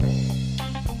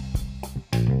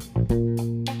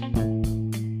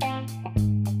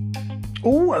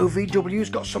Oh, OVW's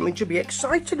got something to be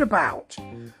excited about.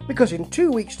 Because in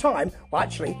 2 weeks' time, well,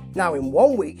 actually, now in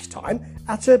 1 week's time,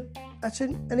 at an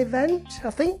event,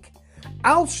 I think,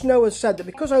 Al Snow has said that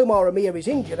because Omar Amir is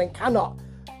injured and cannot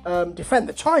defend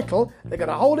the title, they're going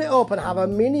to hold it up and have a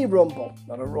mini rumble.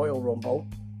 Not a Royal Rumble.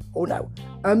 Oh, no.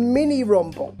 A mini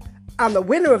rumble. And the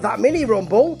winner of that mini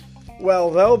rumble,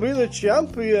 well, they'll be the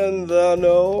champion,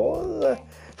 no.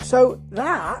 So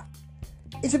that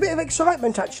is a bit of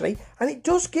excitement, actually, and it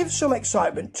does give some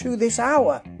excitement to this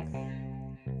hour.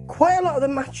 Quite a lot of the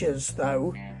matches,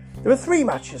 though, there are 3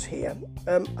 matches here.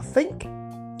 I think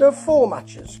there are 4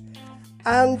 matches,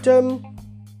 and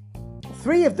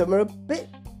 3 of them are a bit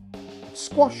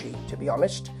squashy, to be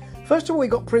honest. First of all, we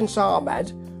got Prince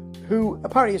Ahmed, who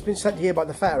apparently has been sent here by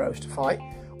the Pharaohs to fight.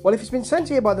 Well, if he's been sent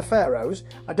here by the Pharaohs,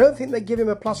 I don't think they give him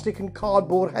a plastic and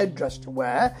cardboard headdress to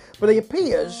wear, but he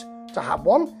appears to have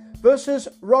one, versus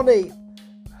Ronnie.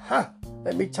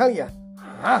 Let me tell you.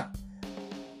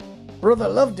 Brother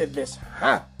Love did this.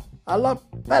 A lot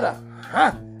better.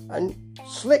 And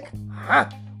Slick.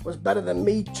 Was better than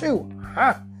me too.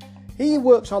 He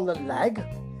works on the leg.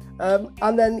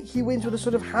 And then he wins with a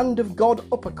sort of hand of God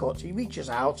uppercut. He reaches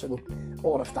out and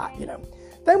all of that, you know.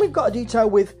 Then we've got a detail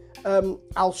with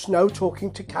Al Snow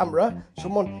talking to camera,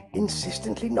 someone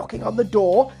insistently knocking on the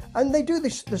door, and they do the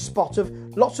spot of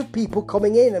lots of people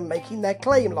coming in and making their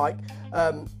claim, like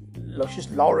Luscious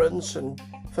Lawrence and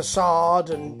Facade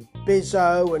and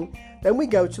Bizzo, and then we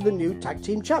go to the new tag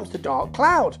team champs, the Dark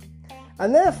Cloud,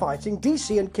 and they're fighting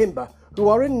DC and Kimber, who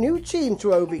are a new team to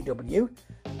OVW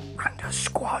and a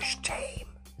squash team.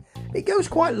 It goes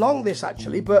quite long, this,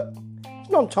 actually, but it's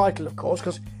non-title, of course,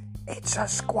 because it's a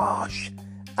squash.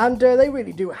 And they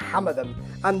really do hammer them,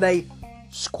 and they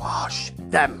squash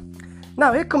them.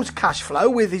 Now here comes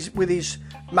Cashflow with his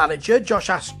manager, Josh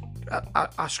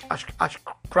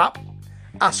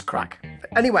Ascrack.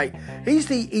 Anyway, he's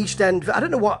the East End. I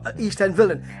don't know what East End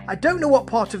villain. I don't know what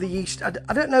part of the East. I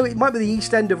don't know. It might be the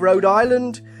East End of Rhode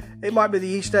Island. It might be the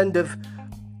East End of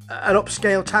an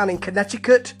upscale town in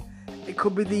Connecticut. It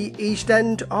could be the East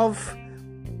End of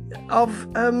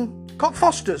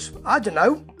Cockfosters. I don't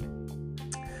know.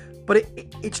 But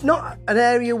it's not an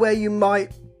area where you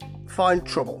might find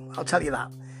trouble. I'll tell you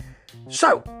that.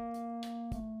 So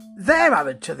they're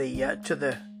added to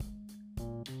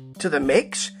the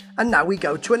mix, and now we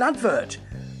go to an advert.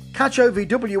 Catch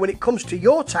OVW when it comes to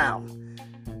your town,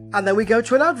 and then we go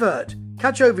to an advert.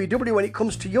 Catch OVW when it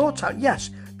comes to your town.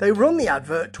 Yes, they run the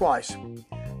advert twice,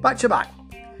 back to back.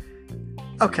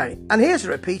 Okay, and here's a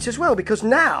repeat as well, because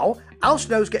now Al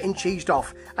Snow's getting cheesed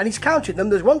off, and he's counting them.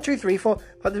 There's 1, 2, 3, 4.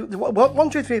 1,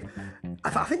 2, 3.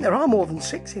 I think there are more than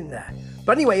 6 in there.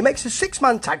 But anyway, he makes a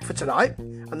 6-man tag for tonight,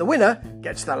 and the winner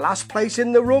gets the last place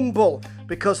in the Rumble,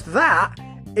 because that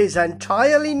is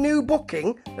entirely new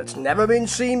booking that's never been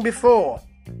seen before.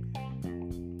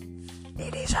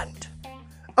 It isn't.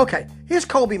 Okay, here's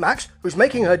Colby Max, who's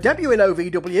making her debut in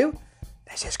OVW.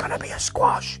 This is going to be a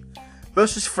squash.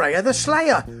 Versus Freya the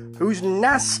Slayer, who's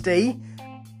nasty,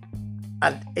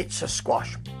 and it's a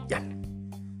squash. Yeah.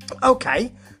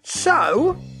 Okay,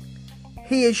 so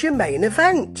here's your main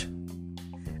event.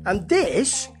 And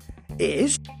this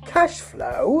is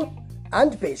Cashflow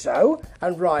and Bizzo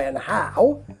and Ryan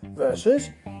Howe versus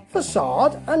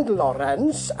Facade and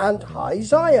Lawrence and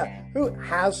Isaiah, who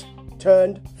has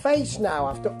turned face now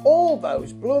after all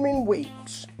those blooming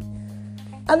weeks.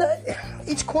 And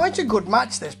it's quite a good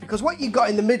match, this, because what you got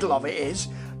in the middle of it is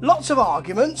lots of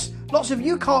arguments, lots of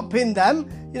you can't pin them.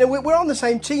 You know, we're on the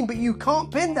same team, but you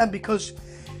can't pin them because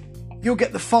you'll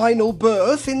get the final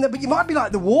berth in there. But you might be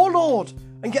like the Warlord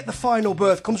and get the final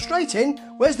berth. Come straight in.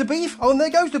 Where's the beef? Oh, and there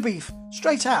goes the beef.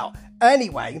 Straight out.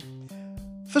 Anyway,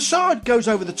 Facade goes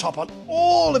over the top on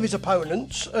all of his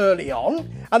opponents early on,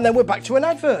 and then we're back to an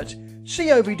advert.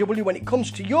 COVW when it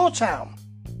comes to your town.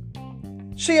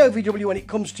 COVW when it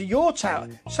comes to your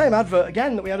town. Same advert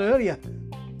again that we had earlier.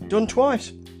 Done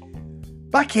twice.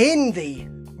 Back in the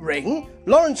ring,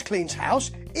 Lawrence cleans house,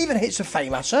 even hits a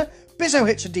Fameasser. Bizzo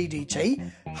hits a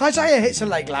DDT. Isaiah hits a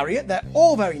leg lariat. They're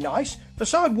all very nice.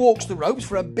 Facade walks the ropes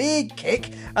for a big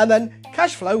kick, and then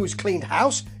Cashflow, who's cleaned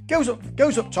house, goes up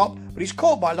top, but he's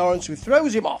caught by Lawrence, who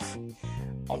throws him off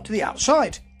onto the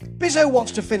outside. Bizzo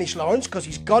wants to finish Lawrence because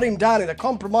he's got him down in a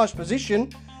compromised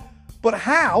position, but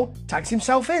Howe tags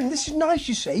himself in. This is nice,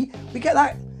 you see. We get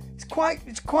that. It's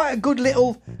quite a good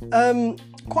little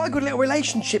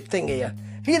relationship thing here.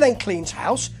 He then cleans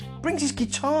house, brings his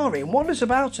guitar in, wanders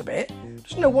about a bit,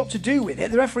 doesn't know what to do with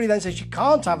it. The referee then says you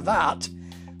can't have that,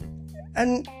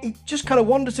 and he just kind of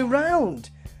wanders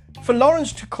around for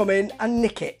Lawrence to come in and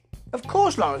nick it. Of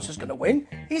course Lawrence is going to win.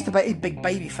 He's the big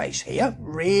baby face here,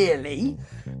 really.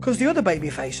 Because the other baby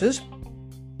faces,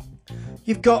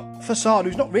 you've got Facade,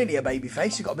 who's not really a baby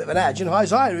face. He's got a bit of an edge. And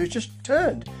Isaiah, who's just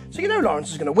turned. So you know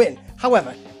Lawrence is going to win.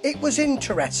 However, it was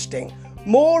interesting.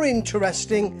 More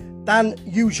interesting than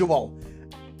usual.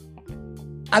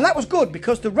 And that was good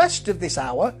because the rest of this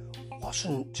hour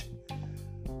wasn't.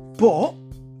 But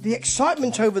the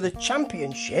excitement over the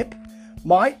championship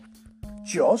might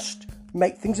just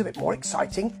make things a bit more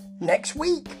exciting next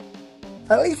week.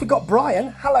 At least we've got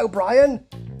Brian. Hello, Brian.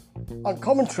 On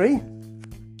commentary.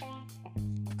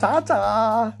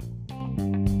 Ta-ta.